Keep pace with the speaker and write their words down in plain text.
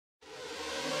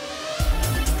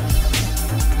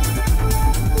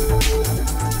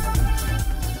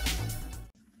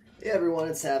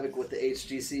it's Havoc with the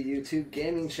HGC YouTube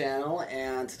gaming channel,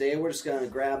 and today we're just going to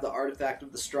grab the artifact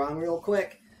of the strong real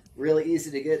quick. Really easy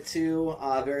to get to,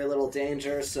 very little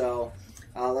danger, so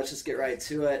let's just get right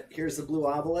to it. Here's the blue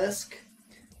obelisk,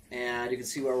 and you can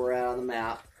see where we're at on the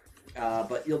map,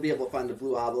 but you'll be able to find the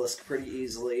blue obelisk pretty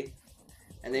easily.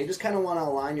 And then you just kind of want to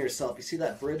align yourself. You see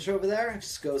that bridge over there?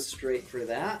 Just go straight for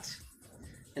that.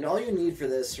 And all you need for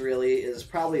this really is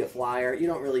probably a flyer. You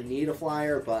don't really need a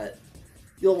flyer, but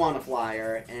you'll want a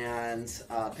flyer and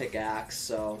a pickaxe.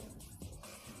 So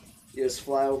you just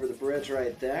fly over the bridge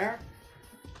right there.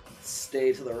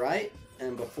 Stay to the right,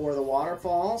 and before the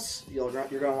waterfalls, you're going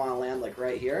to want to land like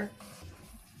right here.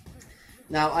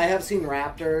 Now, I have seen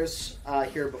raptors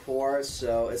here before,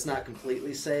 so it's not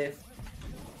completely safe.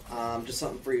 Just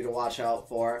something for you to watch out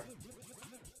for.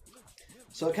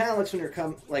 So it kind of looks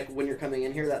when you're coming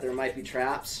in here that there might be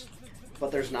traps,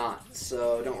 but there's not.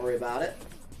 So don't worry about it.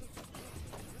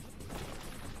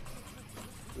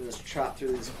 Just chop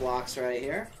through these blocks right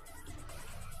here,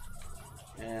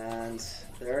 and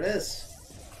there it is.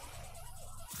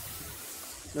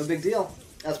 No big deal.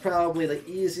 That's probably the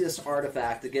easiest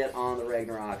artifact to get on the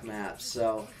Ragnarok map.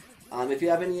 So if you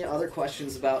have any other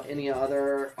questions about any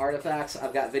other artifacts,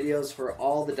 I've got videos for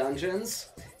all the dungeons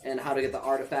and how to get the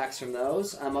artifacts from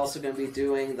those. I'm also going to be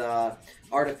doing the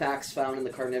artifacts found in the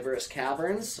carnivorous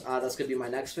caverns. That's going to be my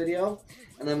next video.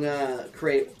 And then I'm going to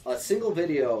create a single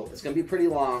video. It's going to be pretty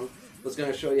long. It's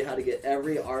going to show you how to get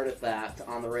every artifact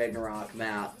on the Ragnarok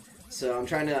map. So I'm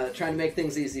trying to make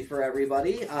things easy for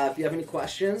everybody. If you have any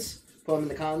questions, put them in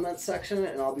the comments section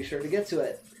and I'll be sure to get to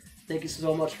it. Thank you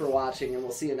so much for watching, and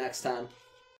we'll see you next time.